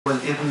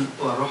والابن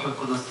والروح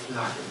القدس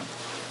الواحد.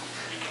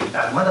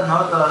 عنوان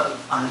النهارده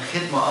عن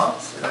الخدمه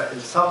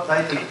السب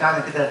تايتل بتاعنا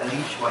كده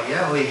غريب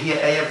شويه،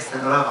 هي ايه بس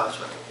هنقراها بعد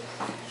شويه.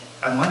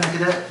 عنواننا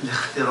كده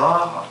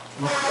الاختراع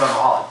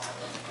مخترعات.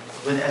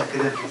 ربنا قال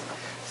كده في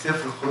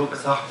سفر الخروج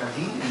اصحاح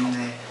 30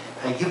 ان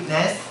هيجيب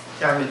ناس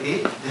تعمل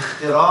ايه؟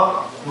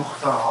 الاختراع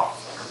مخترعات.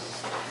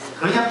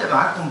 خليني ابدا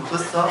معاكم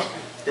بقصه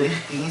تاريخ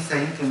الكنيسه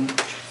يمكن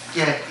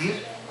فيها كتير.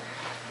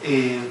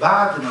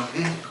 بعد ما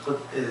جه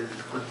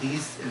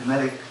القديس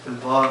الملك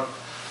البار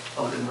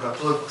او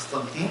الامبراطور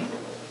قسطنطين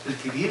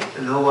الكبير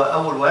اللي هو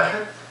اول واحد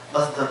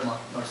اصدر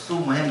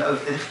مرسوم مهم قوي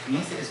في تاريخ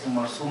الكنيسه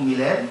اسمه مرسوم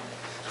ميلان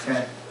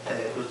سنه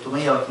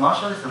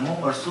 312، يسموه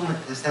مرسوم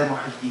التسامح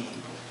الديني.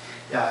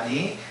 يعني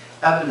ايه؟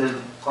 قبل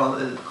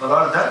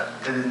القرار ده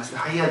كان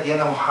المسيحيه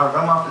ديانه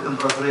محرمه في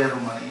الامبراطوريه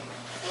الرومانيه.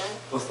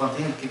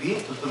 قسطنطين الكبير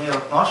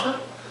 312.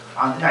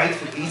 عندنا عيد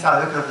في الكنيسه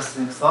على فكره في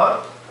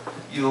السنكسار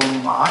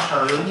يوم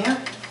 10 يونيو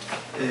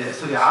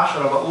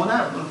 10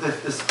 بقونه، بنقول في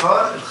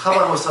التذكار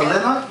الخبر وصل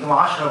لنا يوم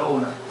 10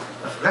 بقونه.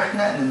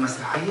 فرحنا ان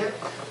المسيحيه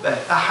بقت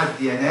احد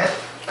ديانات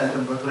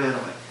الامبراطوريه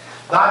الرومانيه.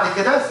 بعد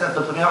كده سنه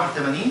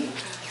 381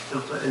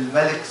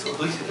 الملك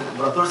سودوسيوس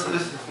الامبراطور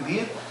سودوسيوس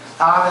الكبير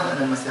اعلن ان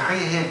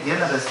المسيحيه هي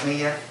الديانه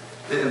الرسميه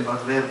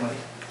للامبراطوريه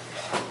الرومانيه.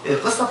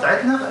 القصه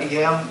بتاعتنا في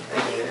ايام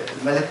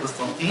الملك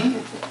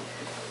قسطنطين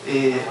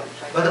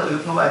بداوا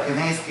يبنوا بقى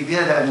كنائس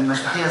كبيره لان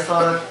المسيحيه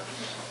صارت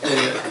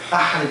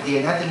احد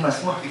الديانات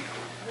المسموح بها.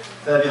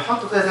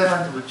 فبيحطوا كده زي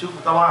ما انتم بتشوفوا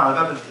طبعا على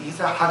باب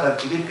الكنيسه حجر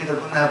كبير كده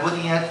بيقول انها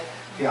بنيت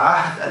في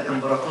عهد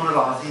الامبراطور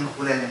العظيم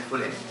فلان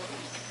الفلاني.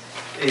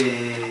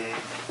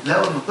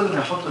 لقوا ان كل ما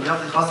يحطوا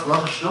اليافطه خاص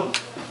بوقت الشغل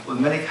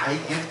والملك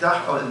هيجي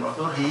يفتح او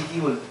الامبراطور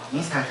هيجي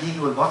والكنيسه هتيجي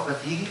والبطله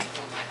هتيجي،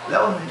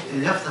 لقوا ان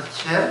اليافطه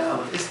اتشال او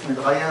الاسم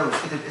اتغير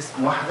وكتب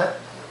اسم واحده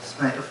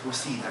اسمها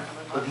افروسينا،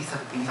 قديسه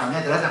في الكنيسه.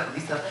 عندنا 3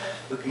 قديسه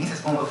في الكنيسه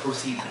اسمهم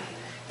افروسينا.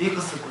 ايه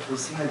قصه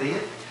افروسينا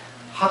ديت؟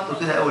 حطوا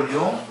كده اول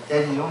يوم،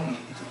 تاني يوم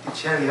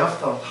تتشال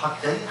اليافطه وتحط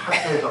تاني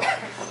حتى يضرب.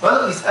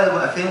 بدأوا يسألوا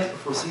بقى فين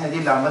افروسينا دي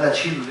اللي عماله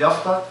تشيل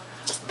اليافطه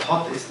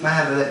وتحط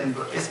اسمها بدل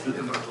اسم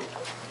الامبراطور.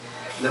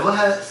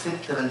 لقوها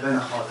ست غلبانه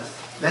خالص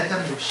لا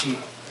تملك شيء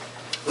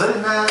غير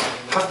انها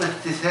حبت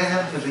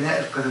تساهم في بناء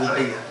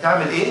الكاتدرائيه.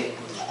 تعمل ايه؟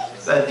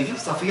 بقى تجيب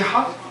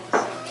صفيحه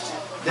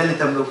ده اللي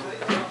تملكه،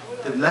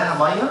 تملاها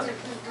ميه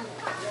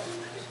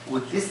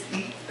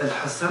وتسقي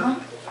الحصنه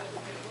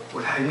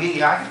والحمير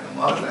يعني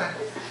المؤاخذه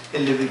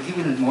اللي بتجيب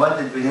المواد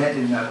البناء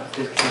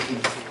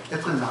للكنيسه. ده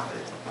كل اللي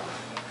عملته.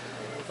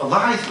 فالله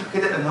عايز يقول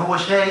كده ان هو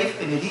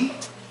شايف ان دي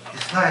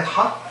اسمها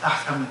يتحط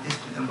احسن من اسم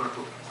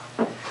الامبراطور.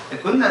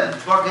 كنا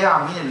الاسبوع الجاي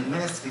عاملين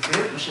المينستري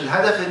كده، مش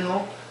الهدف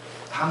انه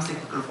همسك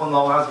ميكروفون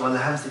واوعظ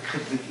ولا همسك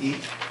خطبه ايه.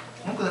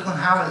 ممكن اكون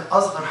هعمل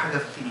اصغر حاجه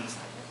في الكنيسه،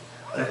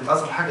 ولكن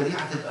اصغر حاجه دي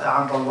هتبقى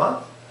عند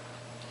الله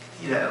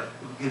كتيره قوي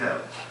وكبيره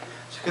قوي.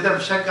 عشان كده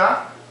بنشجع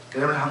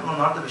الكلام اللي هنقوله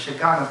النهارده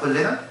بيشجعنا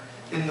كلنا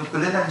ان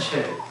كلنا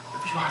نشارك.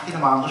 مفيش واحد فينا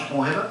ما عندوش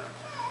موهبه،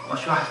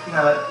 مش واحد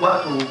فينا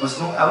وقته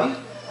مزنوق قوي،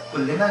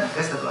 كلنا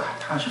جسد واحد.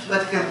 هنشوف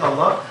دلوقتي كلمه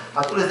الله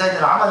هتقول ازاي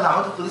العمل اللي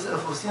عمله القديس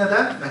افروسينا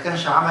ده ما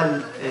كانش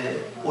عمل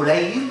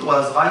قليل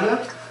ولا صغير،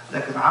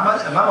 لكن عمل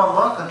امام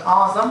الله كان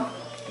اعظم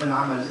من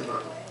عمل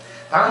الامبراطور.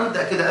 تعالوا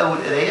نبدا كده اول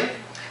قرايه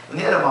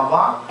ونقرا مع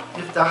بعض.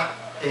 نفتح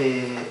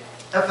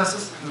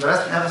افسس.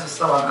 درسنا افسس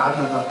طبعا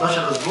قعدنا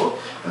 13 اسبوع،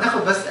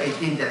 وناخد بس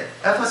ايتين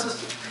ثلاثه. افسس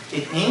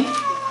 2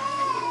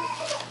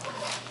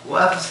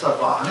 وافسس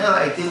 4.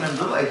 هنقرا ايتين من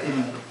دول وايتين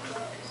من دول.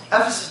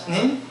 افسس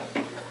 2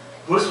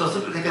 بولس الرسول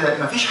بيقول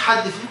كده مفيش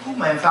حد فيكم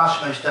ما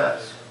ينفعش ما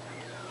يشتغلش،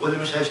 واللي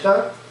مش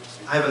هيشتغل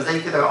هيبقى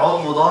زي كده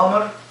عضو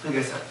ضامر في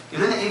جسد.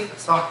 يقول لنا ايه في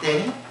الاصحاح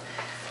الثاني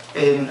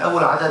من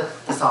اول عدد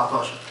 19؟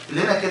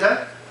 يقول لنا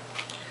كده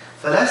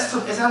فلستم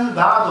اذا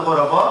بعد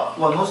غرباء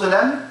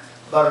ونزلا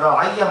بل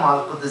رعيه مع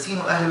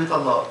القديسين واهل بيت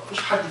الله.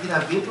 مفيش حد فينا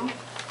في بيته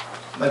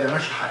ما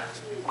بيعملش حاجه.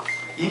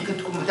 يمكن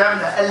تكون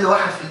بتعمل اقل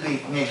واحد في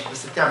البيت ماشي،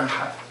 بس بتعمل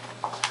حاجه.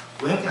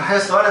 ويمكن الحاجه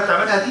الصغيره اللي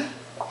بتعملها دي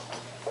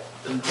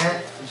ان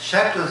كانت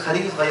الشكل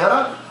الخارجي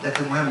صغيره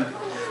لكن مهمه.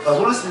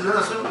 فبولس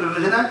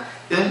يقول لنا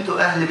انتوا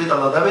اهل بيت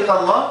الله، ده بيت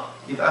الله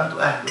يبقى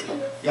انتوا اهله.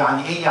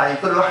 يعني ايه؟ يعني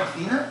كل واحد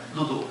فينا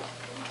له دور.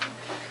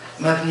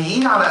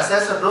 مبنيين على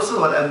اساس الرسل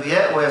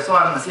والانبياء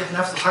ويسوع المسيح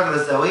نفسه حجر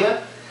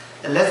الزاويه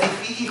الذي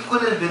فيه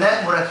كل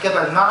البناء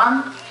مركبا معا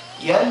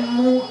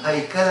ينمو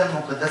هيكلا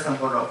مقدسا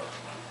في الرب.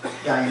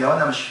 يعني لو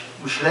انا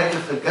مش راكب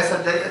في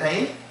الجسد ده انا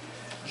ايه؟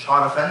 مش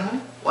هعرف انمو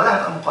ولا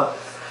هبقى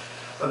مقدس.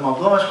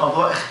 فالموضوع مش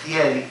موضوع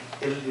اختياري،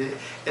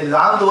 اللي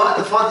عنده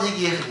وقت فاضي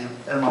يجي يخدم،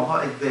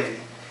 الموضوع اجباري.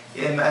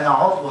 يا اما انا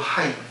عضو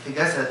حي في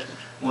جسد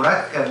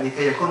مركب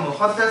لكي يكون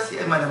مقدس،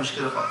 يا اما انا مش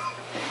كده خالص.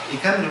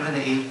 يكمل يقول لنا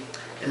ايه؟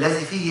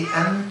 الذي فيه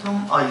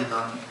انتم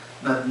ايضا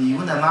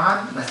مبنيون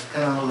معا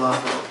مسكنا الله في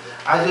الارض.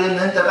 عايز يقول ان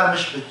انت بقى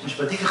مش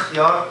بديك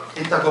اختيار،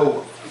 انت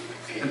جوه.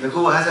 انت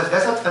جوه هذا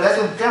الجسد،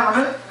 فلازم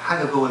تعمل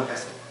حاجه جوه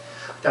الجسد.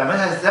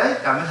 تعملها ازاي؟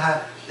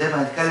 تعملها زي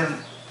ما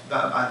هنتكلم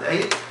بعد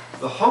دقايق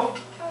بحب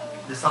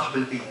لصاحب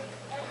البيت.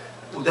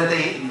 وده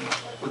ضايقني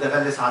وده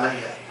غلس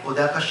عليا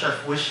وده كشر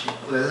في وشي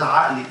وده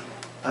زعق لي،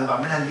 انا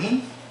بعملها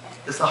لمين؟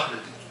 لصاحب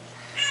البيت.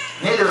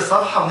 نقلب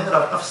الصفحه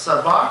ونقرا في افسس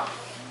 4.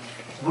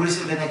 بولس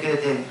يقول لنا كده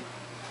تاني: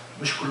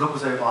 مش كلكم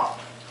زي بعض،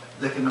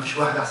 لكن مفيش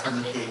واحد احسن من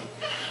التاني.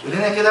 يقول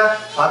لنا كده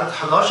في عدد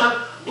 11: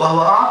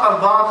 وهو اعطى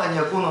البعض ان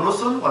يكونوا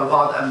رسل،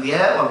 والبعض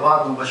انبياء،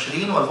 والبعض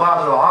مبشرين،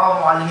 والبعض رعاة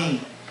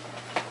ومعلمين.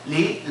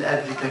 ليه؟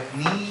 لاجل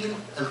تكميل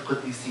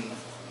القديسين.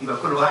 يبقى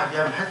كل واحد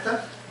يعمل حته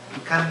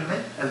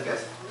يكمل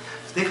الجسد.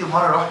 افتكر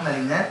مره رحنا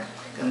اليونان،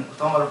 كان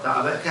مؤتمر بتاع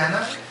اباء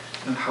كهنه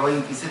من حوالي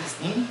يمكن 6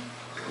 سنين،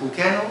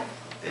 وكانوا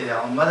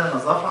عمال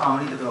النظافه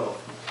عاملين اضراب.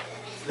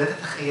 لا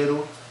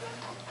تتخيلوا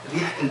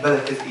ريحه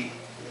البلد كانت ايه؟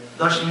 ما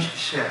تقدرش تمشي في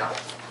الشارع.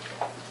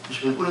 مش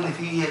بنقول ان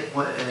في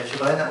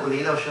شغلانه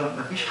قليله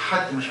مفيش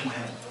حد مش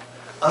مهم.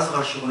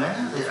 اصغر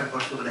شغلانه زي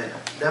اكبر شغلانه،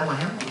 ده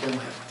مهم وده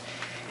مهم.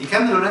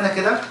 يكملوا لنا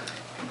كده: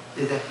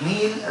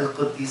 لتكميل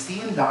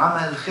القديسين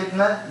لعمل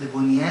الخدمه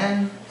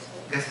لبنيان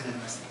جسد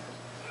المسيح.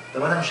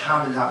 طب انا مش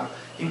هعمل اللي هعمله،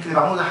 يمكن اللي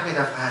بعمله ده حاجه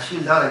تافهه،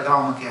 هشيل ده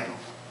وارجعه مكانه.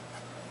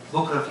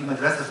 بكره في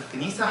مدرسه في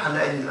الكنيسه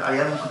هنلاقي ان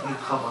العيال ممكن تيجي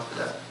تخبط في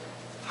ده.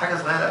 حاجه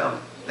صغيره قوي،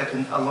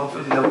 لكن الله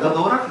بيقول لي لو ده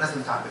دورك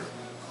لازم تعمله.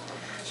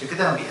 عشان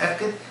كده انا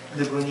بيأكد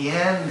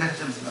لبنيان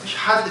جسد المسيح. مفيش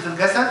حد في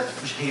الجسد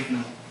مش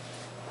هيبنيه.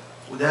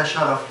 وده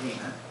شرف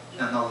لينا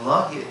ان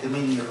الله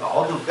يأتمني يبقى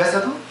عضو في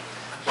جسده،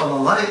 وان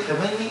الله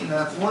يأتمني ان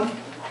اكون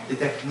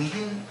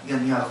لتكميل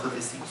جميع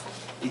القديسين.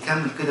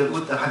 يكمل كده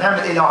يقول: طب هنعمل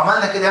ايه؟ لو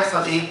عملنا كده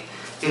يحصل ايه؟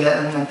 الى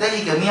ان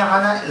ننتهي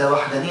جميعنا الى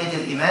وحدانيه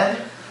الايمان،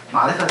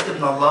 معرفه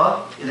ابن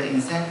الله، الى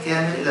انسان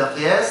كامل، الى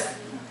قياس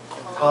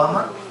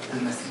قامه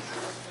المسيح.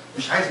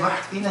 مش عايز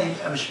واحد فينا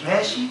يبقى مش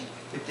ماشي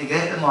في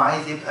اتجاه انه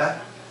عايز يبقى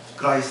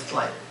كرايست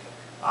لايك،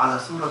 على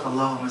صوره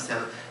الله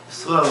ومثاله.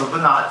 الصوره اللي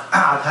ربنا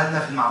عادها لنا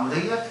في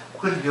المعموديه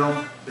كل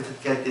يوم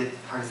بتتجدد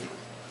حاجه زي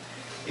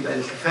كده. يبقى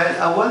الاتفاق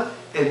الاول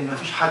ان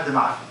مفيش حد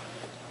معفي،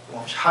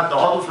 ومفيش حد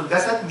عضو في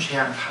الجسد مش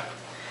هيعمل حاجه.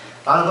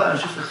 تعالوا بقى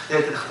نشوف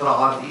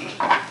الاختراعات دي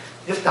ايه.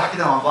 نفتح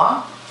كده مع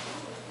بعض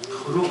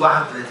خروج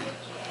 31.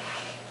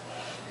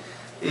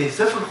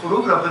 سفر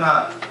الخروج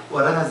ربنا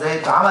ورانا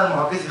ازاي اتعمل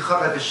معجزه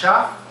يخرج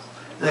الشعب،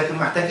 لكن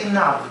محتاجين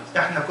نعبد.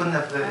 احنا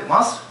كنا في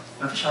مصر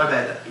مفيش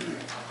عباده،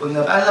 كنا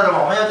بقالنا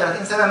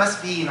 430 سنه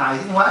مسبيين،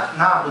 عايزين وقت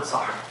نعبد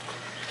صح.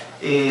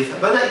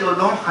 فبدا يقول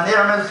لهم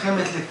هنعمل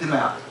خيمه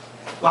الاجتماع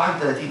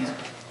 31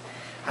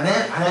 يعني.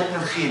 هنبني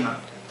الخيمه،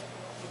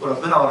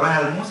 وربنا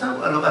وراها لموسى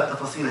وقال له بقى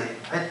التفاصيل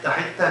اهي، حته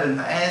حته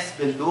بالمقاس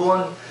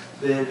باللون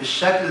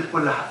بالشكل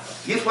بكل حاجه.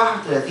 جه في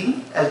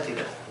 31 قال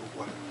كده،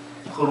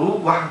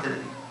 خروج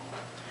 31: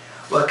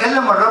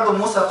 وكلم الرب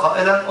موسى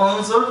قائلا: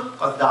 انظر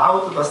قد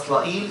دعوت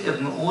بصلائيل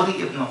ابن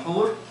اوري ابن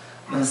حور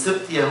من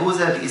سبط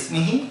يهوذا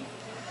باسمه،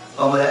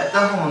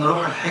 وملأته من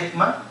روح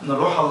الحكمه، من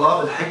روح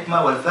الله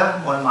بالحكمه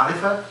والفهم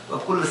والمعرفه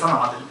وكل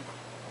صنعه.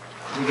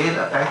 دي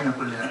جايه بتاعتنا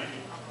كلنا،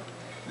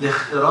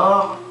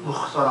 لاختراع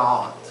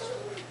مخترعات،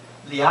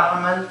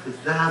 ليعمل في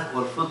الذهب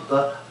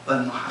والفضه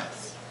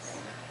والنحاس.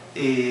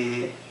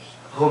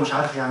 هو مش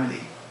عارف يعمل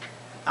ايه.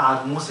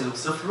 قعد موسى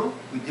يوصف له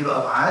ويديله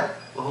ابعاد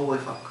وهو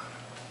يفكر.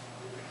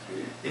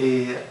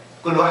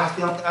 كل واحد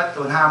فينا قاعد: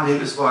 طب انا هعمل ايه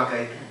الاسبوع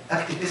الجاي؟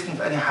 اكتب اسمي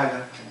في اي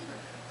حاجه.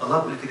 الله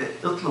بيقول كده: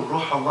 اطلب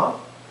روح الله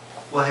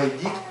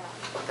وهيديك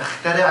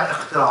تخترع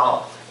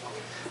اختراعات.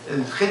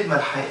 الخدمه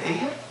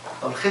الحقيقيه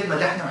او الخدمه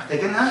اللي احنا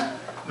محتاجينها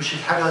مش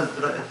الحاجه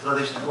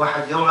التراديشنال،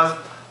 واحد يوعظ،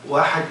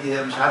 واحد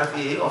مش عارف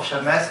ايه يقف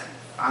شماس،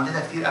 عندنا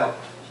كتير قوي.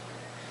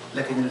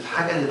 لكن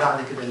الحاجه اللي بعد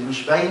كده اللي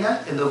مش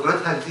باينه اللي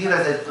اجرتها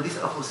كبيره زي القديس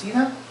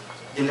افروسينا،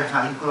 دي اللي احنا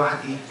عايزين كل واحد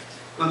ايه؟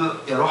 يقول له: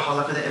 يا روح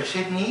الله كده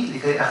ارشدني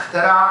لكي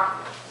اخترع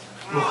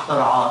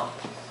مخترعات.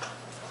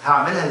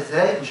 هعملها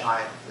ازاي؟ مش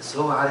عارف، بس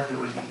هو عارف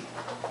يقول لي ايه.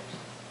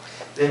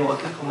 زي ما قلت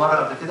لكم مره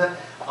قبل كده،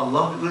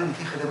 الله بيقول ان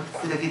في خدمات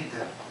كتيره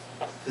جدا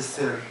في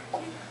السر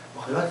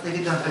وخدمات كتيره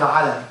جدا في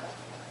العلن.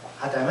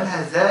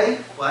 هتعملها ازاي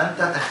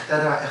وانت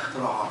تخترع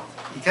اختراعات.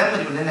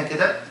 يكمل يقول لنا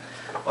كده: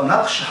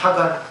 ونقش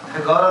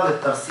حجاره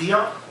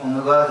للترصيع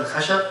ونجاره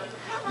الخشب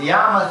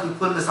ليعمل في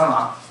كل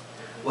صنعه،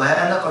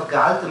 وها انا قد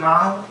جعلت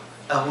معه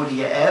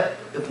اهولياب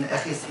ابن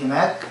اخي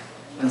سيماك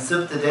من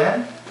سبط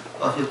دان،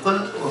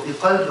 وفي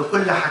قلب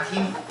كل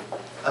حكيم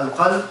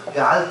القلب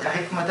جعلت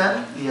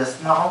حكمة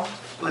ليصنعوا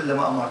كل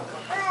ما أمرت.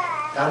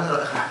 تعالوا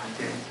نقرأ آخر حكمة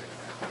تاني.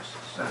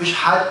 مفيش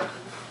حد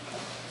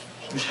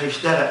مش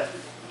هيشتغل.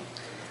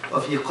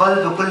 وفي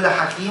قلب كل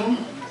حكيم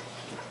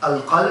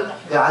القلب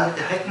جعلت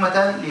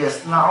حكمة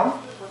ليصنعوا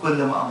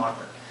كل ما أمرت.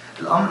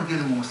 الأمر جه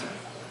لموسى،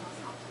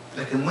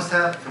 لكن موسى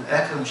في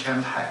الآخر مش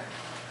هيعمل حاجة.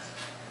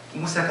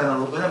 موسى كان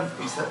ربنا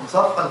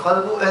مثقل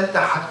قلبه، أنت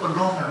هتقول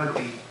لهم يعملوا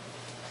إيه؟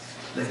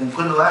 لكن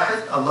كل واحد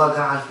الله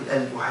جعل في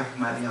قلبه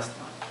حكمة ليصنع.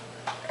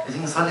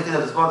 عايزين نصلي كده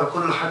الأسبوع ده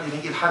كله لحد ما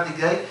يجي الحد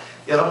الجاي: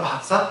 يا رب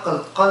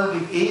هتثقل قلبي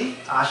بإيه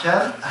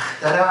عشان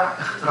أخترع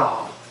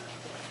اختراعات.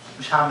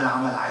 مش هعمل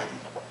عمل عادي.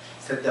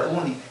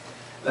 صدقوني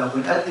لو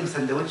بنقدم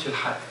سندوتش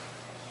لحد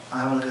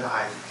عمل غير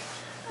عادي،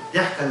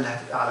 الضحكة اللي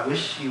هتبقى على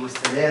وشي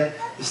والسلام،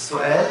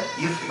 السؤال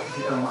يفرق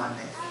كتير قوي مع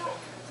الناس.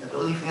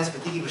 صدقوني في ناس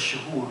بتيجي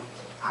بالشهور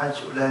محدش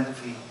يقول لها أنت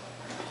فين.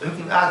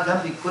 يمكن قاعد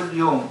جنبي كل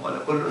يوم ولا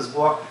كل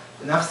أسبوع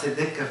في نفس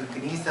الدكة في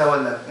الكنيسة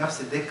ولا في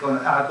نفس الدكة وأنا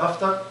قاعد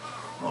بفطر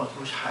ما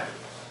قلتلوش حاجة.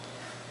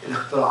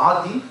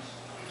 الاختراعات دي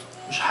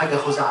مش حاجه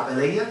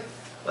خزعبليه،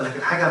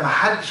 ولكن حاجه ما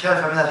حدش يعرف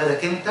يعملها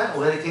غيرك انت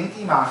وغيرك انت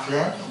مع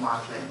فلان ومع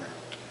فلان.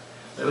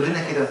 يقول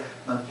لنا كده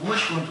ما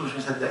تجوش وانتوا مش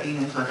مصدقين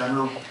ان انتوا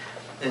هتعملوا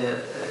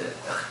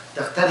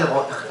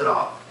تخترعوا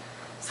اختراعات.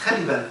 بس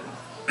خلي بالكم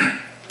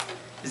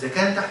اذا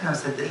كانت احنا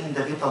مصدقين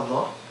ده بيت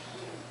الله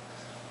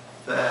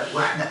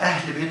واحنا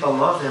اهل بيت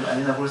الله زي ما قال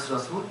لنا بولس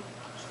الرسول،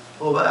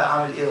 هو بقى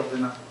عامل ايه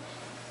ربنا؟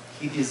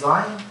 في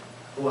ديزاين،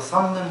 هو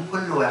صمم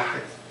كل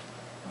واحد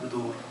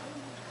بدور.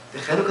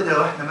 تخيلوا كده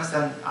لو احنا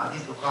مثلا قاعدين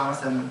في قاعه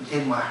مثلا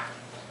 200 واحد،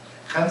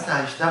 5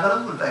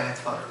 هيشتغلوا والباقي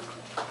هيتفرج.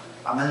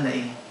 عملنا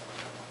ايه؟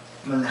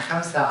 عملنا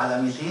 5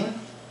 على 200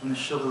 من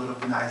الشغل اللي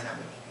ربنا عايز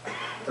يعمله.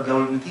 طب لو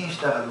ال 200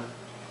 يشتغلوا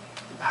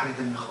يبقى حاجه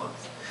تانيه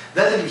خالص.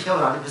 ده اللي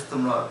بيشاور عليه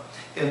باستمرار،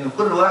 ان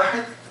كل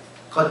واحد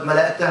قد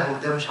ملأته،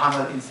 ده مش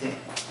عمل انسان.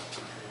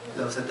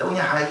 لو صدقوني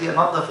هاجي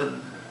انظف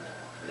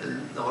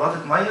دورات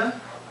الميه،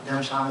 ده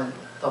مش عمل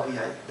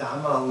طبيعي، ده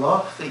عمل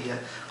الله فيا.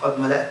 قد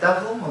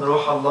ملأته من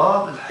روح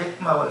الله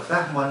بالحكمه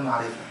والفهم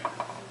والمعرفه.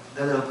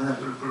 ده اللي ربنا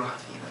بيقول لكل واحد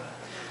فينا.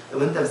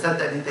 لو انت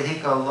مصدق ان انت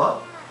هيكل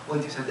الله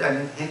وانت مصدقه ان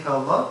انت هيكل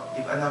الله،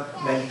 يبقى انا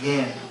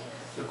مليان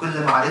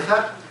بكل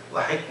معرفه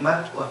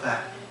وحكمه وفهم.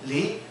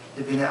 ليه؟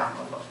 لبناء عن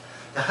الله.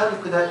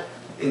 تخيلوا كده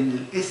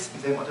ان الاسم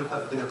زي ما قلت لكم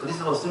قبل كده،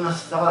 القديس اغسطينوس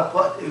استغرق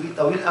وقت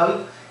طويل قوي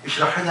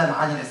يشرح لنا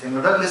معاني الاسامي.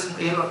 الراجل اسمه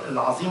ايه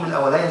العظيم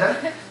الاولاني ده؟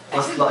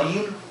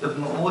 بصلائيل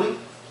ابن اوري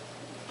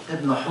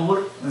ابن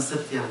حور من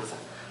سبط يهوذا.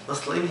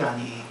 بصلائيل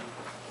يعني ايه؟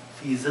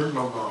 في ظل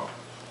الله.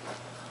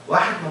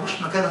 واحد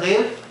ملوش مكان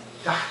غير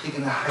تحت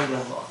جناحي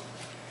الله.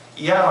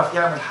 يعرف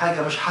يعمل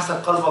حاجه مش حسب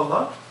قلب الله؟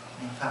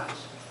 ما ينفعش.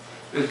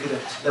 يقول كده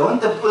لو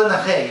انت بتقول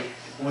انا خايف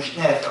ومش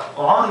نافع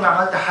وعمري ما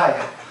عملت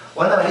حاجه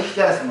وانا ماليش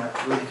لازمه،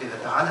 يقول لي كده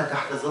تعالى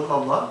تحت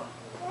ظل الله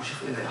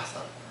وشوف ايه اللي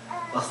هيحصل.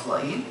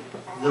 بصلائيل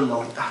ظل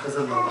الله، تحت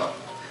ظل الله.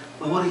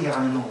 أوري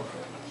يعني نور.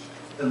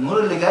 النور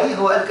اللي جاي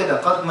هو قال كده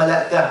قد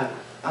ملأته،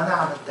 انا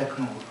عملتك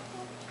نور.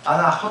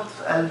 انا هحط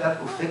في قلبك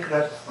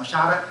وفكرك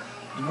ومشاعرك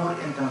نور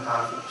انت ما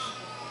تعرفوش.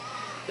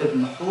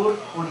 ابن حور،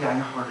 حور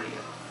يعني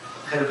حريه.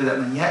 تخيلوا كده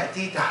من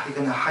ياتي تحت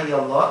جناحي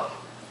الله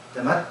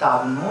تمتع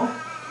بالنور،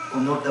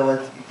 والنور دوت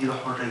يديله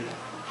حريه.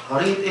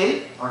 حريه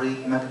ايه؟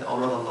 حريه مجد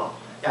اولاد الله.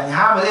 يعني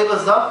هعمل ايه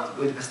بالظبط؟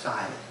 يقول لي بس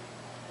تعالى.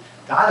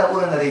 تعالى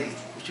اقول انا ريدي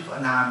وشوف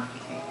انا هعمل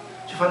فيك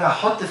ايه. شوف انا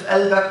هحط في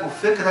قلبك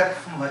وفي فكرك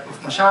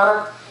وفي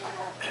مشاعرك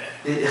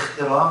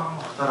اختراع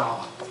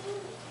واختراعات.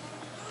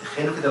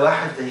 تخيلوا كده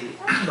واحد زي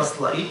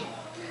بصلائيل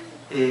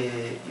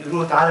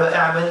يقولوا له تعالى بقى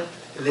اعمل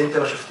اللي انت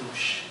ما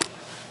شفتوش.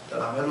 طب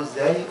اعمله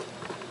ازاي؟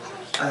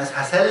 انا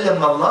هسلم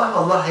لله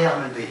والله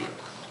هيعمل بيا.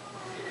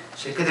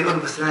 عشان كده يقول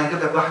له بس انا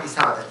هجيب لك واحد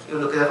يساعدك.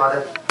 يقول له كده في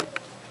عدد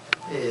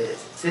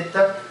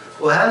 6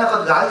 وهنا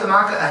قد جعلت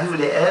معك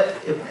أهوليآب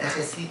ابن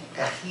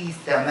أخي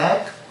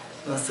سماك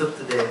من سبط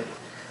دان.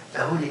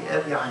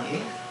 أهوليآب يعني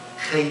إيه؟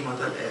 خيمة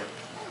الآب.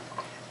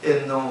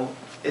 إنه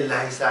اللي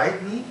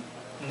هيساعدني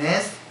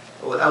ناس،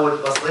 هو الأول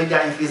بصليل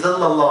يعني في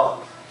ظل الله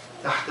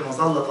تحت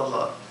مظلة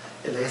الله.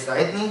 اللي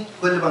هيساعدني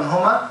كل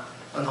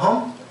من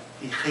هم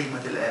في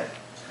خيمة الآب.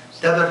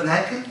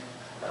 تابرناكل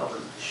أو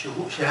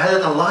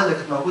شهادة الله اللي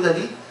كانت موجودة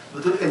دي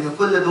بتقول إن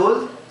كل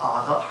دول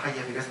أعضاء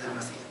حية في جسد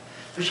المسيح.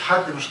 مفيش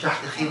حد مش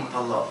تحت خيمة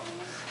الله.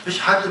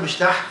 مفيش حد مش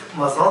تحت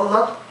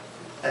مظلة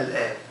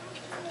الآب.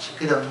 عشان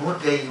كده النور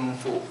جاي من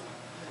فوق.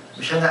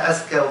 مش أنا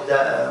أذكى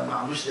وده ما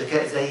عندوش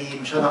ذكاء زيي،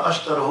 مش أنا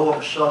أشطر وهو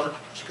مش شاطر،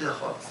 مش كده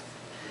خالص.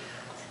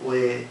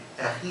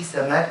 وأخي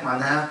سماك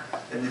معناها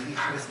إن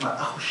في حاجة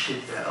اسمها أخو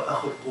الشدة أو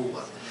أخو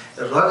القوة.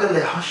 الراجل اللي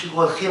هيخش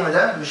جوه الخيمة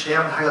ده مش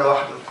هيعمل حاجة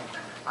لوحده.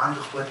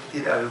 عنده إخوات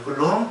كتير قوي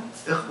كلهم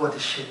إخوة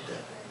الشدة،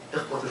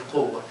 إخوة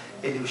القوة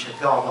اللي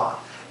بيشجعوا بعض،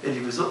 اللي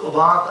بيزقوا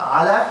بعض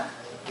على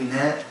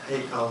بناء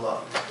هيكل الله،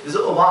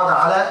 يزقوا بعض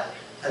على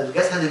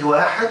الجسد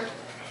الواحد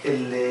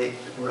اللي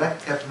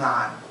مركب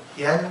معا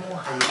ينمو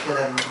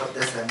هيكلا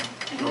مقدسا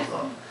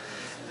لله.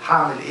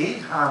 هعمل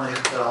ايه؟ هعمل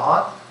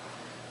اختراعات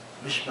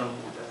مش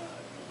موجوده،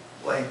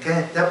 وان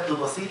كانت تبدو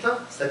بسيطه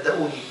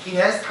صدقوني في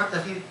ناس حتى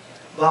في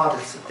بعض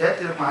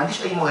الستات ما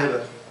عنديش اي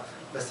موهبه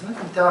بس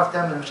ممكن تعرف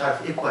تعمل مش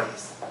عارف ايه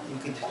كويس.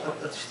 يمكن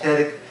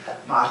تشترك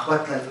مع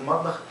اخواتنا في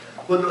المطبخ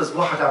كل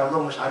اسبوع هتعمل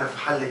لهم مش عارف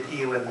حله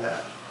ايه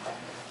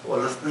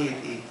ولا صينيه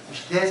ايه. مش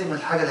لازم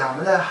الحاجه اللي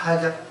هعملها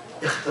حاجه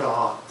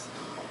اختراعات،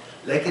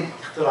 لكن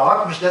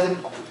اختراعات مش لازم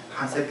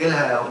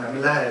هنسجلها او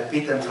نعمل لها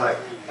بيتنت رايت،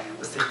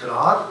 بس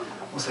اختراعات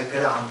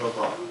مسجله عند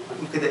الله.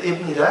 يقول كده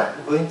ابني ده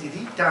وبنتي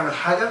دي بتعمل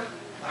حاجه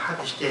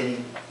محدش تاني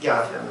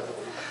يعرف يعملها.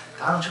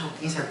 تعالوا نشوف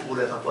الكنيسه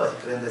الاولى طبقت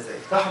الكلام ده ازاي.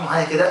 افتحوا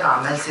معايا كده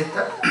اعمال 6.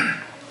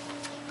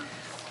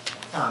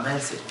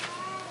 اعمال 6.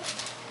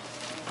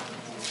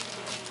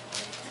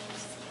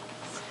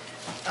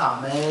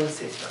 اعمال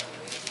 6.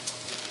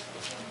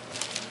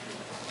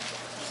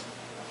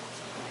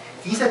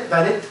 كنيسه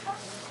اتبنت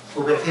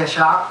وبقى فيها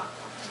شعب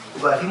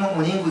وبقى في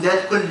مؤمنين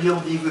جداد كل يوم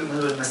بيجوا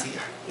يؤمنوا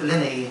بالمسيح. يقول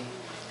لنا ايه؟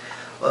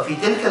 وفي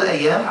تلك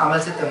الايام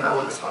اعمال 6 من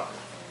اول اصحاح.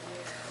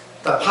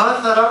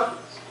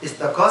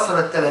 استكاثر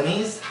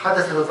التلاميذ،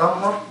 حدث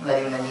تذمر من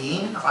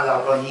اليونانيين على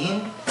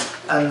العبرانيين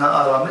ان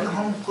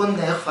اراملهم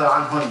كنا يغفر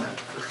عنهن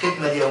في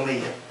الخدمه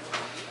اليوميه،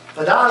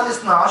 فدعا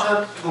الاثنى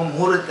عشر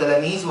جمهور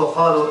التلاميذ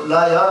وقالوا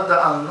لا يرضي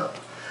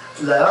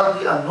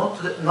أن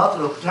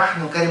نترك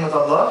نحن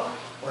كلمة الله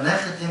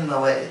ونختم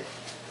موائد،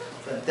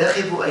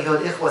 فانتخبوا أيها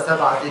الإخوة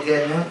 7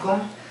 رجال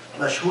منكم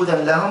مشهودا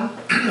لهم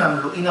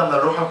مملوئين من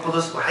الروح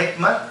القدس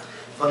وحكمة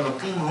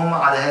فنقيمهم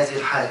على هذه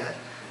الحاجة،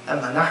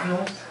 أما نحن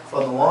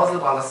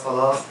فنواظب على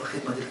الصلاة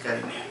وخدمة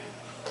الكلمة.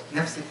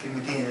 نفس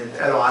الكلمتين اللي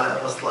قالوا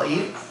على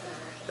بصلائيل،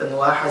 لأن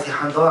واحد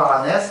هندور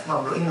على ناس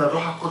مملوئين من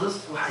الروح القدس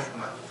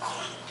وحكمة.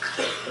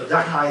 طب ده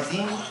احنا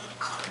عايزين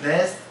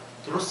ناس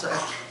ترص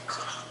أكل،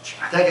 مش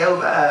محتاج قوي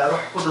بقى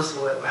روح قدس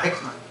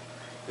وحكمة.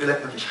 يقول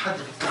لك مفيش حد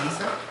في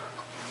الكنيسة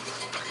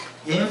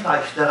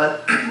ينفع يشتغل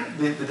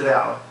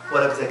بدراعه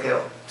ولا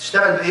بذكائه.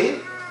 تشتغل بإيه؟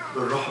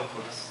 بالروح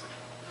القدس.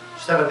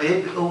 تشتغل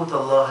بإيه؟ بقوة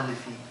الله اللي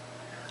فيه.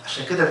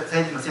 عشان كده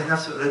السيد المسيح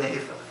نفسه يقول لنا إيه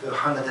في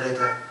يوحنا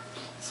 3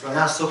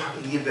 سمعناها الصبح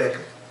في إنجيل باكر،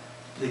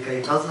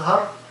 لكي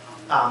تظهر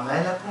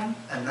أعمالكم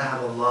أنها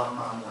بالله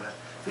معمولة.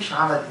 مفيش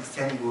عمل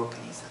إنساني جوه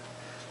الكنيسة،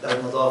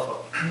 لو نظافة،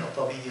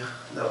 لو طبيخ،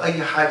 لو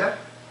أي حاجة،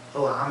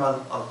 هو عمل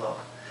الله.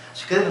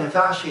 عشان كده ما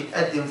ينفعش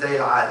يتقدم زي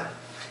العالم.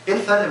 إيه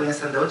الفرق بين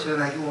السندوتش اللي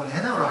أنا هجيبه من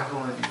هنا وراح أجيبه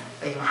من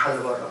أي محل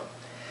بره؟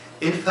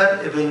 إيه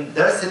الفرق بين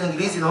درس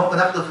الإنجليزي اللي ممكن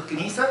آخده في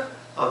الكنيسة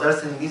أو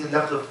درس الإنجليزي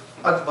اللي آخده في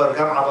أكبر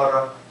جامعة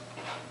بره؟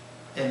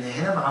 إن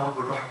هنا معمول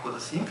بالروح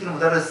القدس، يمكن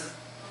المدرس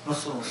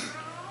نص نص،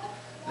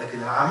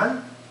 لكن العمل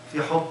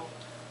في حب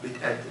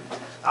بيتقدم،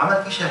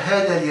 العمل في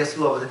شهادة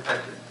ليسوع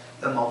بتتقدم.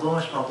 الموضوع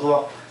مش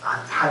موضوع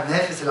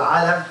هننافس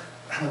العالم،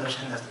 احنا مش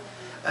هننافس.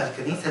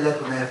 الكنيسة لا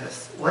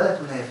تنافس ولا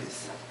تنافس،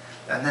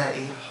 لأنها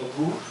إيه؟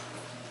 حضور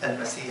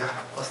المسيح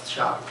وسط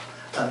شعبه،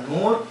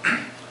 النور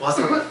وسط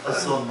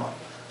الظلمة.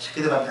 عشان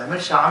كده ما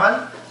بنعملش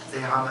عمل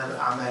زي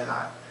أعمال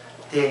العالم.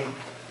 تاني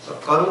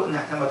فكروا إن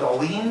احنا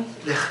مدعوين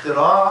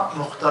لاختراع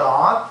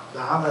مخترعات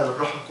بعمل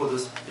الروح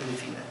القدس اللي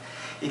فينا.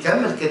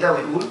 يكمل كده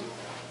ويقول: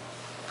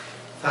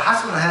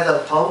 فحسن هذا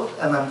القول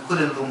أمام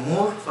كل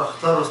الجمهور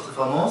فاختاروا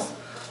استفانوس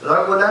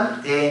رجلا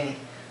تاني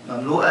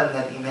مملوءا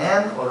من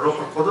الإيمان والروح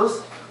القدس،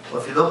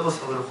 وفيلبس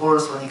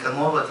وبرخورس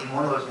ونيكانور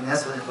وتيمون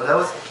وفيناس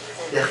ونيقولاوس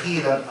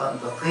دخيلا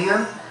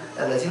أنطاكيا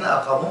الذين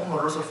أقاموهم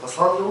الرسل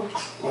فصلوا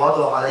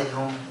ووضعوا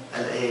عليهم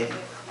الآيات.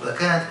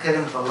 وكانت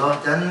كلمة الله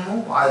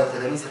تنمو وعلى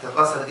التلاميذ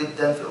تتكاثر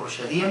جدا في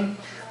أورشليم،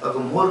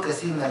 وجمهور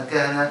كثير من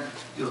الكهنة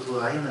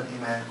يطلعون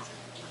الإيمان.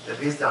 ده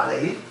بيزد على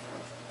إيه؟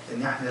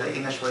 إن إحنا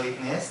لقينا شوية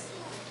ناس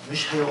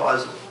مش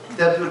هيوعظوا.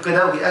 ده بيقول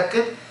كده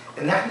وبيأكد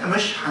إن إحنا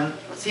مش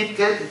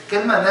هنسيب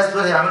كلمة. الناس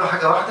دول هيعملوا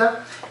حاجة واحدة،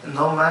 إن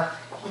هم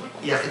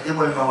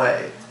يخدموا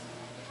الموائد.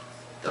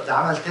 طب ده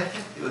عمل تافه؟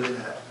 يقول لنا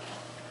لا.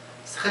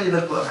 بس خلي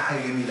بالكم من حاجة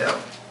جميلة قوي.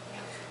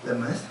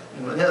 لما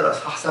نقرأ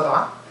إصحاح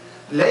 7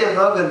 نلاقي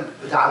الراجل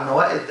بتاع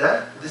الموائد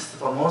ده، دي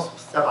استفانوس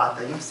والسبعة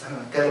التانيين، بس احنا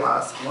بنتكلم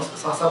على استفانوس في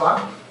إصحاح 7.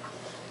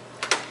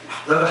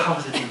 راجل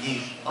حافظ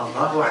الإنجيل.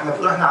 الله، واحنا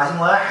بنقول احنا عايزين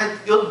واحد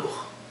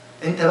يطبخ.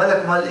 أنت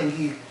مالك مال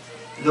الإنجيل؟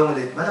 لهم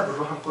اللي اتملى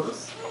بالروح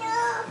القدس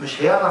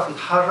مش هيعرف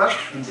يتحرك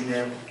من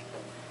دماغه،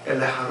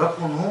 اللي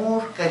هيحركه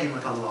نور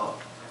كلمة الله.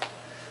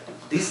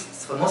 دي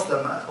استفانوس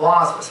لما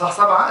وعظ في إصحاح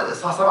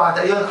 7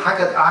 تقريبا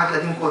حكى العهد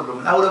القديم كله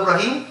من أول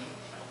إبراهيم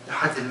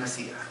لحد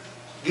المسيح.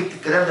 جبت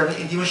الكلام ده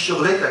منين؟ دي مش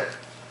شغلتك.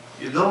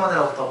 يقول لهم أنا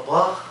لو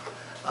طباخ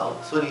أو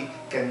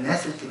كان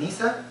ناس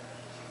الكنيسة،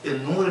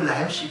 النور اللي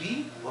همشي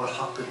بيه هو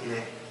الحق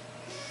الإلهي.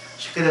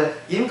 عشان كده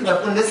يمكن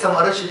أكون لسه ما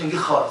قريتش الإنجيل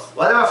خالص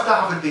ولا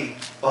بفتحه في البيت،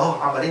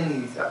 وهو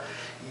عمالين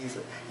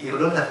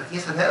يقولوا لنا في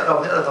الكنيسة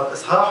نقرا طب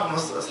إصحاح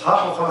ونص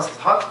إصحاح وخمس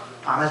إصحاحات،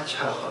 ما عملتش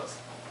حاجة خالص.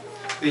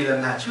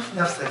 لما هتشوف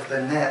نفسك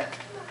بناء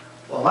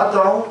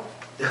ومدعو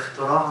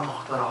لاختراع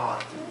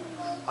مخترعات،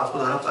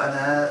 هتقول يا رب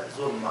أنا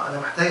ظلمة، أنا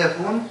محتاج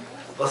أكون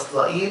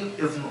بصلائيل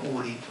ابن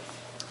أوري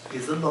في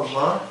ظل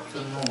الله في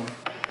النور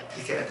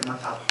لكي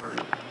أتمتع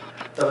بالحرية.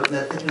 طب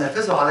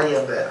اتنرفزوا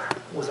عليا امبارح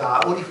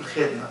وزعقوا لي في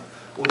الخدمة،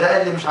 وده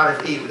قال لي مش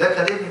عارف إيه، وده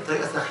كلمني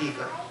بطريقة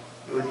سخيفة.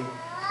 يقول لي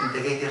أنت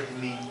جاي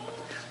تخدم مين؟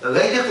 لو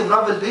جاي تخدم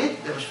رب البيت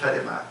ده مش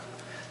فارق معاك.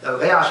 لو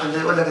جاي عشان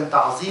ده يقول لك أنت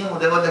عظيم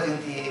وده يقول لك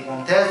أنت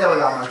ممتازة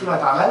واللي عملتيه ما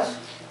اتعملش،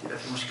 يبقى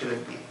في مشكلة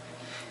كبيرة.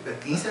 يبقى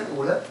الكنيسة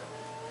الأولى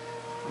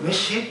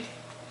مشيت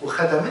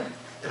وخدمت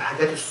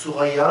الحاجات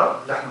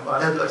الصغيرة اللي احنا بنقول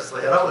عليها دلوقتي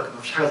صغيرة، ولكن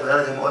مفيش حاجة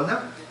صغيرة زي ما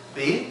قلنا،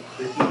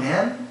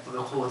 بالإيمان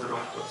وبقوة الروح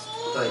القدس.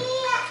 طيب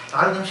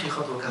تعالوا نمشي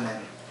خطوة كمان.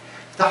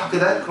 افتحوا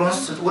كده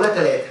كرونس الأولى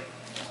 3.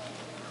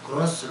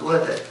 كرونس الأولى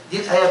 3 دي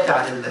الآية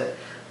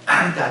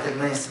بتاعت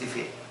المينستري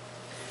فيه.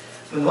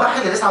 من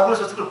 1 ل 9 بولس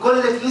بتقول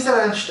كل كنيسة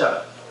لازم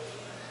تشتغل.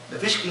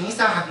 مفيش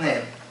كنيسة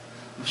هتنام.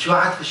 مفيش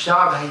واحد في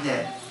الشعب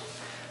هينام.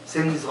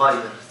 سن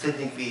صغير،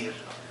 سن كبير،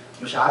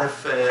 مش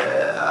عارف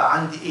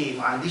عندي ايه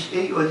ما عنديش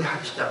ايه، يقول لي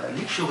هتشتغل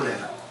ليك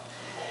شغلانه.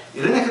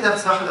 يقول لنا كده في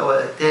الصح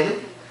الثالث: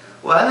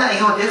 وانا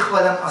ايها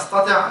الاخوه لم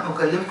استطع ان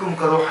اكلمكم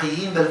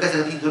كروحيين بل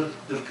جسدي. دول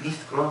كنيسه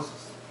كرونسوس.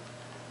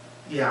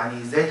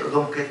 يعني ازاي تقول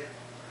لهم كده؟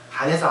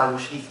 هنزعل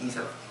مش ليه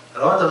كنيسه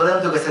بقى. لو انت تقول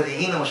انتوا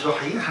جسديين ومش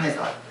روحيين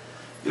هنزعل.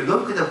 يقول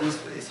لهم كده بولس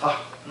في اصحاح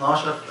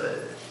 12 في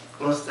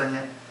كرونسوس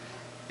الثانيه: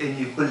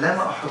 اني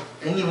كلما احب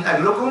اني من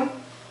اجلكم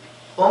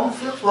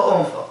انفق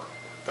وانفق.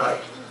 طيب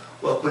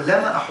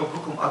وكلما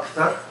احبكم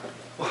اكثر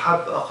وحب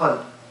اقل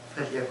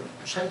فليكن.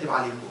 مش هكدب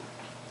عليكم،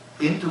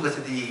 انتوا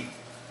جسديين،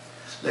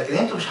 لكن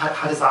انتوا مش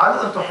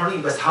هتزعلوا، انتوا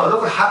حرين، بس هقول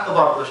لكم الحق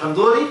برضه عشان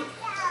دوري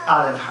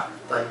اعلن الحق.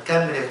 طيب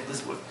كمل يا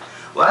قديس بولس.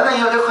 وانا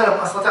ايها الاخوه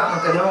لم استطع ان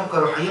اكلمكم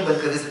كروحيين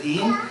بل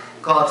كجسديين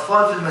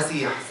كاطفال في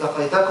المسيح،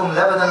 سقيتكم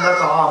لبنا لا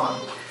طعاما،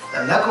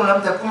 لانكم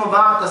لم تكونوا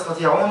بعد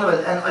تستطيعون بل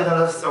الان ايضا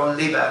لا تستطيعون.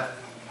 ليه بقى؟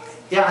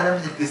 ايه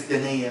علامه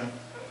الجسدانيه؟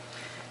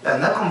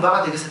 لانكم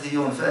بعد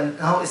جسديون،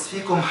 فانه اذ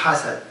فيكم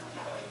حسد.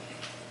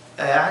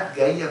 قاعد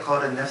جاي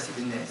اقارن نفسي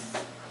بالناس،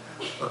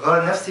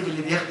 بقارن نفسي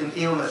باللي بيخدم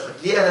ايه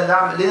ليه انا اللي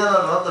اعمل، ليه انا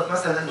اللي انظف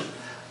مثلا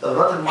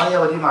دورات الميه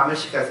وليه ما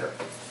اعملش كذا.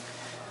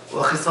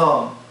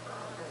 وخصام،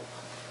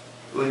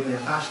 وما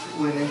ينفعش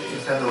تقول ان انت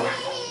انسان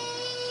روحي.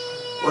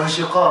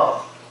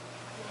 وانشقاق،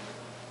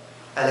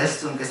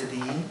 ألستم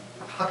جسديين؟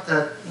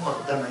 حتى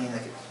نقط قدام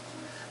عينك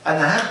كده.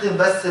 انا هخدم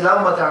بس لو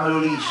ما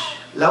تعملوليش،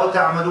 لو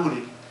تعملوا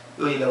لي.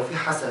 يقول لي لو في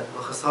حسد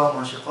وخصام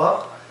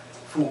وانشقاق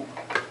فوق.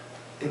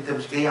 انت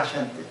مش جاي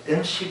عشان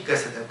تمشي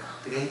بجسدك،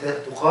 انت جاي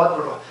تقاد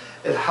بالروح.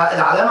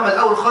 العلامه من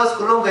الاول خالص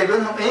كلهم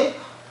جايبينهم ايه؟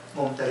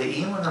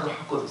 ممتلئين من الروح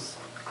القدس.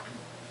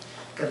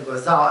 كانوا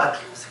بيوزعوا اكل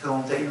بس كانوا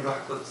ممتلئين من الروح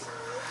القدس.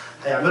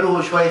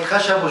 هيعملوا شويه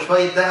خشب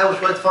وشويه ذهب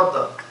وشويه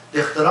فضه،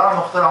 دي اختراع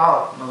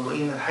مخترعات،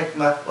 مملوئين من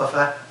الحكمه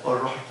وفهم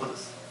والروح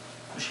القدس.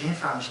 مش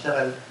هينفع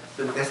نشتغل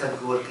بالجسد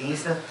جوه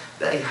الكنيسه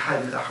باي حال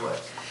من الاحوال.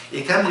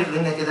 يكمل يقول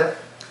لنا كده.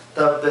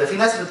 طب في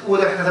ناس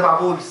بتقول احنا تبع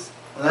بولس،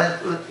 وناس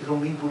بتقول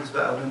لهم مين بولس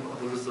بقى ومين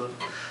بولس دول؟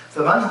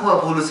 فمن هو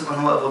بولس ومن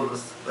هو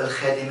أبولس؟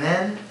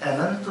 والخادمان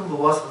آمنتم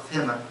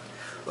بواسطتهما،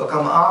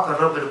 وكما أعطى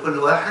الرب لكل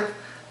واحد،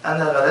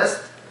 أنا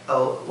غرست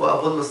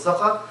وأبولس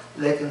سقط،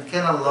 لكن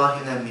كان الله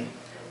ينمي.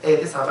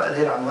 آية 9 بقى اللي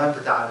هي العنوان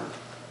بتاع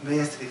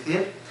المينستري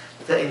فير.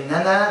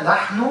 فإننا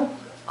نحن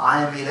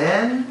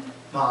عاملان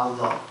مع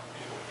الله.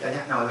 يعني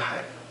احنا ولا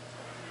حاجة.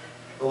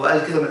 هو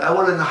قال كده من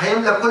الأول إنه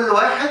هيملى كل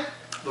واحد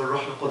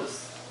بالروح القدس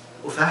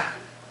وفهم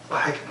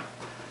وحكمة.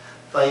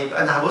 طيب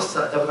انا هبص،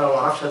 طب انا ما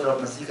بعرفش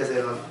اضرب مزيكا زي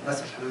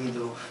الناس الحلوين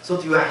دول،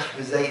 صوتي وحش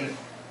مش زي،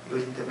 يقول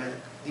لي انت مالك؟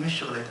 دي مش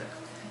شغلتك،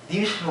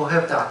 دي مش الموهبه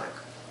بتاعتك.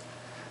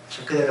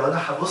 عشان كده لو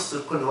انا هبص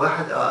لكل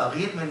واحد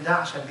اغير من ده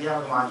عشان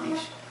بيعمل وما عنديش،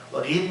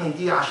 واغير من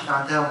دي عشان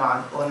عندها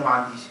وانا ما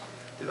عنديش،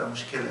 تبقى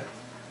مشكله.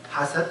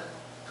 حسد،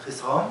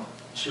 خصام،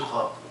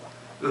 انشقاق.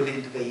 يقول لي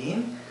انتوا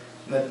جايين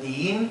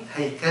مبنيين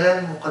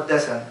هيكلا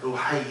مقدسا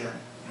روحيا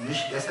مش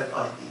جسد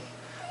ارضي.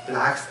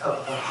 بالعكس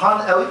ابقى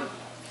فرحان قوي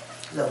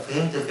لو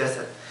فهمت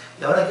الجسد.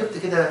 لو انا جبت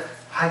كده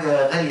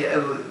حاجه غاليه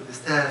قوي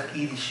لبستها في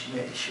ايدي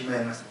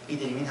الشمال مثلا،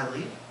 ايدي اليمين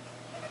هتغير؟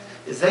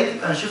 ازاي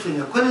تبقى نشوف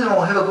ان كل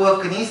موهبه جوه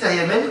الكنيسه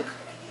هي ملك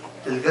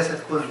للجسد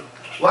كله؟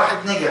 واحد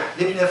نجح،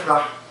 ليه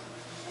بنفرح؟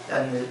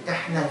 لان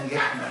احنا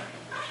نجحنا،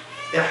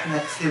 احنا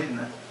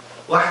كسبنا.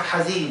 واحد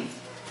حزين،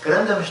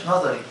 الكلام ده مش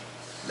نظري.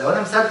 لو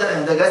انا مصدق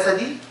ان ده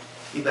جسدي،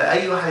 يبقى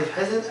اي واحد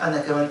يتحزن انا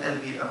كمان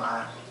قلبي يبقى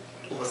معاه،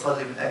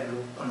 وبصلي من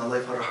اجله ان الله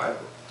يفرح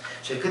قلبه.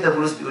 عشان كده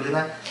بولس بيقول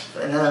لنا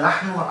فإننا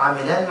نحن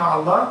عاملان مع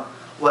الله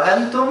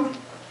وأنتم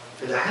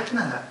فلاحتنا.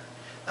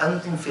 لا،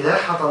 أنتم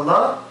فلاحة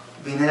الله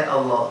بناء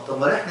الله. طب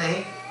ما احنا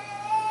إيه؟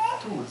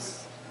 تولز،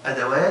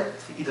 أدوات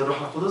في إيد الروح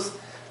القدس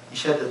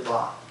نشدد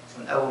بعض،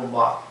 نقوم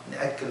بعض،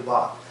 نأكل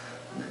بعض،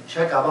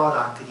 نشجع بعض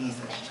على الكنيسة،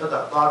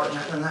 نشجع بعض إن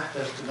احنا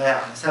نحضر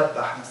اجتماع،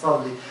 نسبح،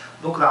 نصلي.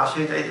 بكرة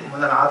عشية عيد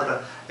أمنا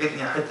العذراء، عيد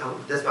نياحتها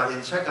والقداس بعدين،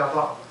 نشجع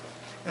بعض.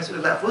 الناس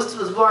يقول لا في وسط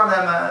الأسبوع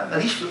أنا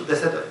ماليش في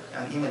القداسات.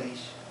 يعني إيه ماليش؟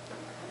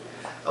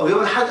 أو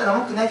يوم الأحد أنا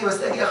ممكن أجي بس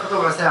أجي آخد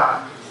ربع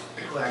ساعة.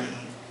 يعني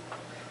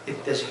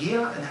التشجيع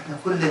إن إحنا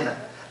كلنا،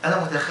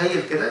 أنا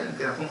متخيل كده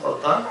يمكن أكون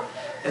غلطان،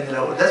 إن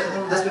لو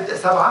القداس بيبدأ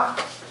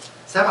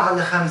 7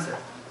 ل 5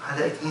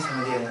 هلاقي كنيسة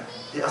مليانة.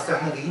 دي أصلا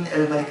إحنا جايين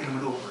نقابل ملك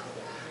الملوك.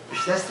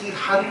 مش ناس تيجي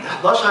لحد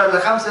 11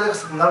 ل 5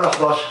 بس من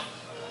 11.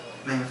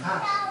 ما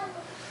ينفعش.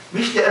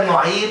 مش لأنه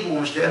عيب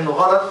ومش لأنه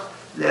غلط،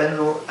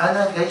 لأنه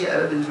أنا جاي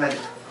أقابل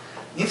الملك.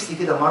 نفسي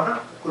كده مرة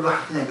كل واحد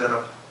فينا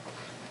يجربها.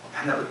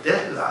 احنا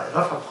قدام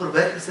رفع بخور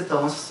باكر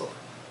 6:30 الصبح.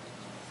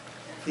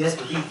 في ناس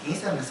بتيجي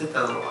الكنيسه من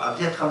 6 الا ربع،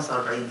 قبلها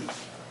ب45 دقيقه.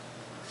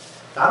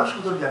 تعالوا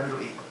شوفوا دول بيعملوا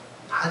ايه؟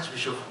 محدش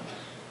بيشوفهم.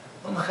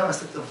 هم 5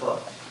 6 انفار.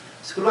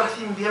 بس كل واحد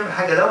فيهم بيعمل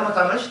حاجه لو ما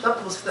تعملش طب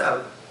بسيطه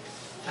قوي.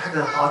 في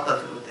حاجه هتعطل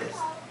في القداس.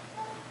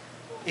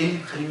 ايه اللي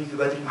بيخليهم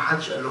يجوا بدري؟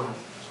 محدش قال لهم.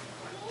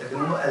 لكن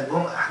هم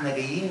قلبهم احنا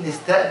جايين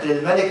نستقبل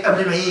الملك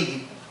قبل ما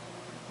يجي.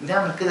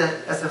 بنعمل كده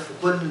للاسف في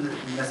كل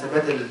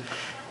المناسبات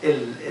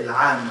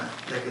العامة،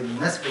 لكن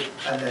الناس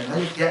أن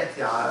الملك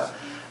يأتي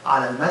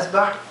على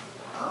المسبح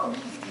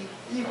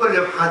يجي كل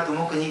يوم حد،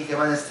 وممكن يجي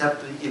كمان السبت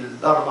ويجي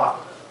الأربع،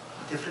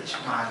 ما تفرقش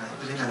معانا.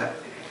 يقول لنا لا،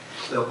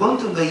 لو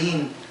كنتم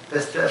جايين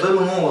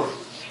تستقبلوا نور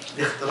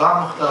لاختراع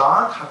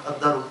مخترعات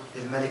هتقدروا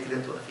الملك اللي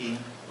انتوا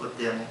واقفين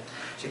قدامه.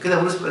 عشان كده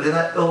بولس بيقول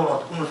لنا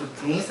اوعوا تكونوا في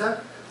الكنيسة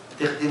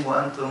تخدموا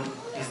وأنتم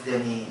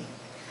جسدانيين.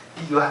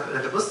 يجي واحد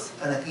يقول لك بص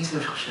أنا كنيسة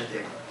مش هخشها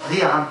تاني.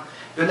 ليه يا عم؟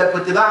 يقول لك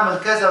كنت بعمل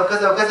كذا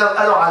وكذا وكذا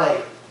وقالوا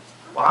عليا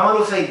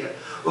وعملوا فيا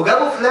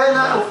وجابوا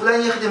فلانه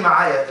وفلان يخدم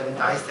معايا. طب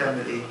انت عايز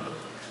تعمل ايه؟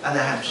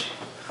 انا همشي.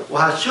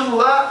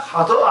 وهتشوفوا بقى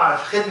هتقع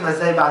الخدمه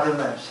ازاي بعد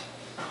ما امشي.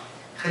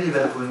 خلي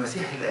بالكم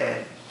المسيح اللي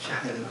قال، مش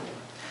احنا اللي نقول.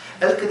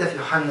 قال كده في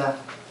يوحنا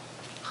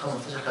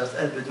 15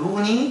 قال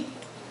بدوني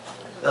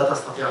لا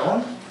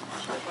تستطيعون.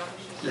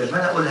 لما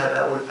انا اقولها بقى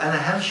اقول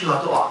انا همشي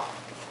وهتقع،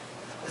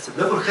 بس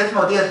لكم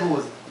الختمه ودي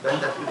هتبوظ، يبقى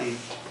انت هتقول ايه؟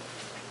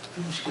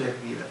 في مشكله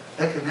كبيره.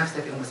 فاكر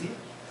نفسك المسيح؟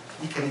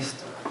 دي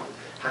كنيسته.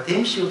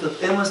 هتمشي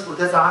وتتقمص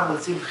وتزعل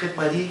وتسيب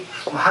الختمه دي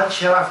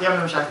ومحدش هيعرف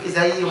يعمل مش عارف ايه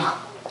زيي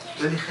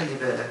يقول لي خلي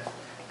بالك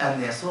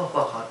ان يسوع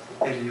فقط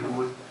اللي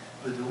يقول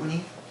بدوني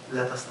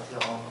لا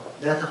تستطيعون،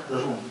 لا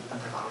تقدرون ان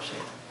تفعلوا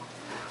شيئا.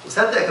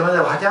 وصدق كمان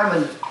لو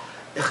هتعمل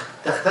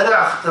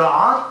تخترع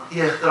اختراعات،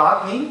 هي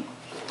اختراعات مين؟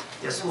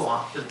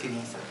 يسوع في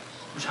الكنيسه،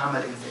 مش عمل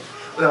انسان.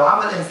 ولو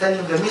عمل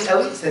انسان جميل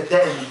قوي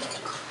صدقني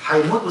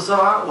هيموت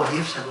بسرعه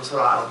وهيفشل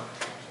بسرعه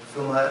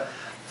قوي.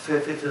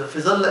 في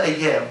ظل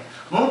ايام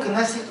ممكن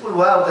ناس تقول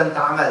واو ده انت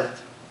عملت،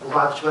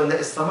 وبعد شويه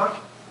نلاقي الثمر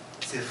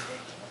صفر.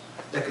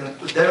 لكن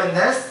قدام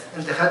الناس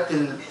انت خدت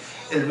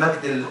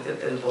المجد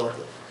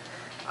الباطل.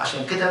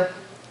 عشان كده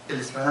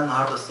اللي سمعناه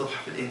النهارده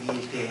الصبح في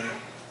الانجيل تاني،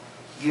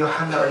 جه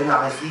يوحنا قال لنا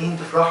عايزين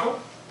تفرحوا؟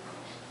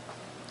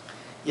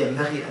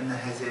 ينبغي ان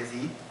هذا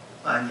يزيد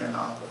واني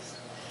انا انقص.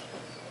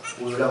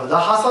 ولو ده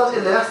حصل ايه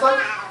اللي يحصل؟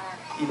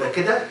 يبقى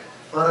كده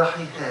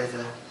فرحي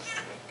هذا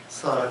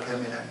صار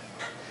كاملا.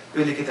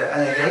 يقول لي كده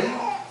انا جاي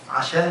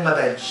عشان ما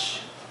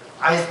بانش.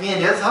 عايز مين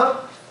اللي يظهر؟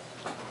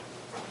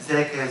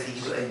 ذاك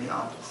يزيد واني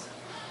انقص.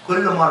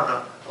 كل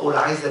مره اقول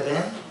عايز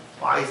ابان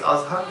وعايز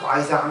اظهر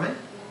وعايز اعمل،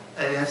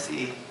 الاقي نفسي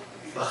ايه؟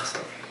 بخسر.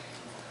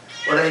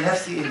 والاقي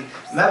نفسي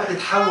ما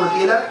بتتحول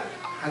الى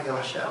حاجه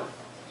وحشه قوي.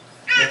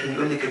 لكن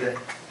يقول لي كده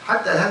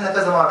حتى قالها لنا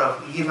كذا مره،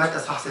 يجي متى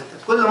اصحاح 6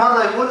 كل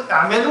مره يقول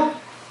اعملوا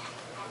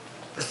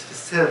بس في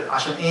السر.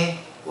 عشان ايه؟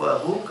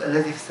 وابوك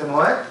الذي في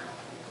السماوات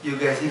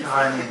يجازيك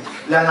علانية.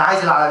 لا انا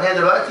عايز العلانية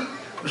دلوقتي،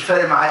 مش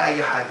فارق معايا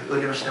اي حاجه. يقول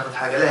لي مش هناخد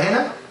حاجه لا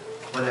هنا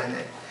ولا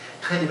هناك.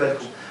 خلي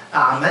بالكم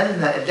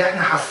اعمالنا اللي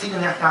احنا حاسين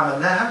ان احنا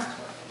عملناها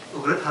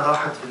اجرتها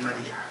راحت في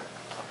المديح.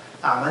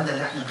 اعمالنا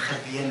اللي احنا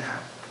مخبيينها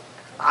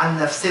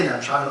عن نفسنا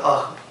مش عن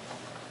الاخر،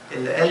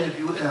 اللي قلبي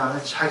بيقول انا ما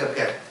عملتش حاجه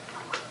بجد،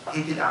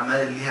 هي دي الاعمال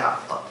اللي ليها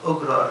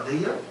اجره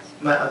ارضيه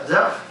ما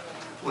الضعف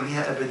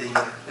وليها ابديه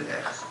في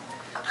الاخر.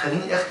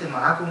 خليني اختم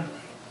معاكم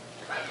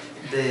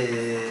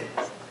بالآية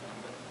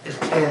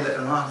اللي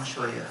قلناها من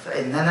شويه،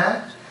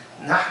 فاننا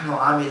نحن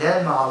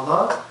عاملان مع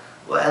الله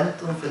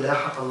وانتم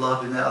فلاحه الله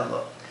بناء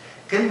الله.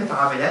 كلمه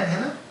عاملان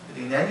هنا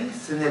باليوناني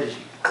سينرجي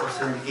او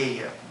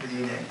سينرجيه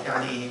باليوناني.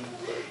 يعني ايه؟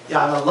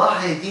 يعني الله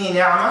هيديني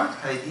نعمه،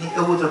 هيديني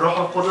قوه الروح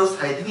القدس،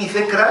 هيديني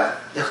فكره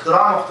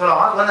لاختراع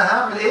مخترعات، وانا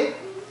هعمل ايه؟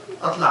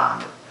 اطلع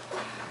اعمل.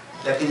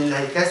 لكن اللي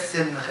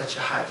هيكسل ما خدش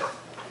حاجه.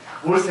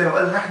 بولس لما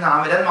قال ان احنا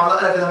عاملان مع الله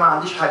قال كده ما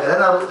عنديش حاجه،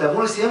 لا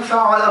بولس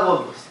ينفع ولا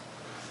بولس.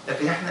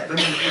 لكن احنا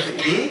قبلنا في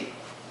ايديه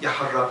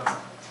يحركنا.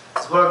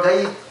 الاسبوع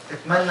الجاي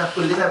اتمنى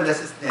كلنا بلا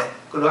استثناء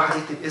كل واحد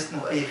يكتب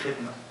اسمه اي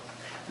خدمه.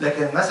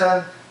 لكن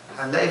مثلا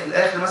هنلاقي في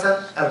الاخر مثلا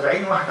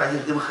 40 واحد عايزين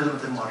يقدموا خدمه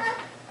المرضى.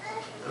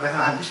 طب احنا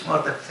ما عنديش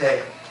مرضى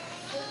كفايه.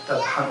 طب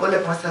هنقول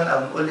لك مثلا او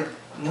نقول لك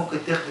ممكن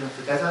تخدم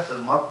في كذا، في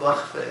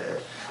المطبخ،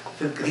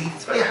 في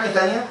الجريدز، في اي حاجه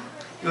ثانيه.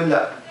 يقول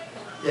لا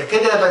يا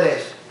كده يا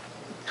بلاش.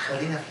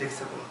 خلينا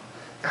فليكسبل.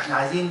 احنا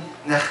عايزين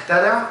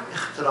نخترع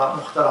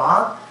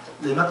مخترعات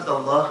لمجد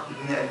الله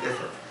لبناء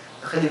الجسد.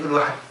 نخلي كل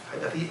واحد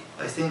هيبقى فيه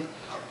اي ثينك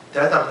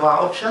 3 4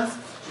 اوبشنز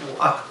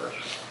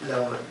واكثر.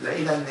 لو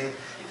لقينا ان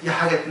في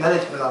حاجه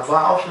اتملت من ال4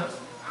 اوبشنز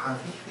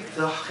في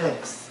اقتراح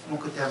خامس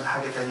ممكن تعمل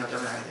حاجه ثانيه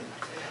وتعمل حاجه ثانيه.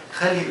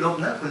 خلي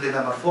قلوبنا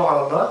كلنا مرفوعه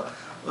على الله،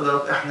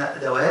 ونقول احنا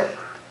ادوات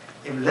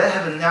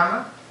املاها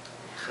بالنعمه.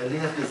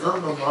 خلينا في ظل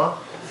الله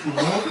في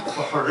نور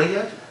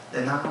وحريه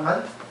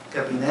لنعمل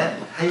كبناء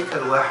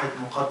هيكل واحد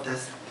مقدس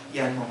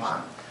ينمو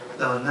معا.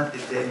 له المجد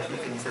الدائم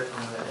في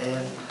كنيستهم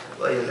الان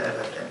والى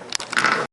الابد.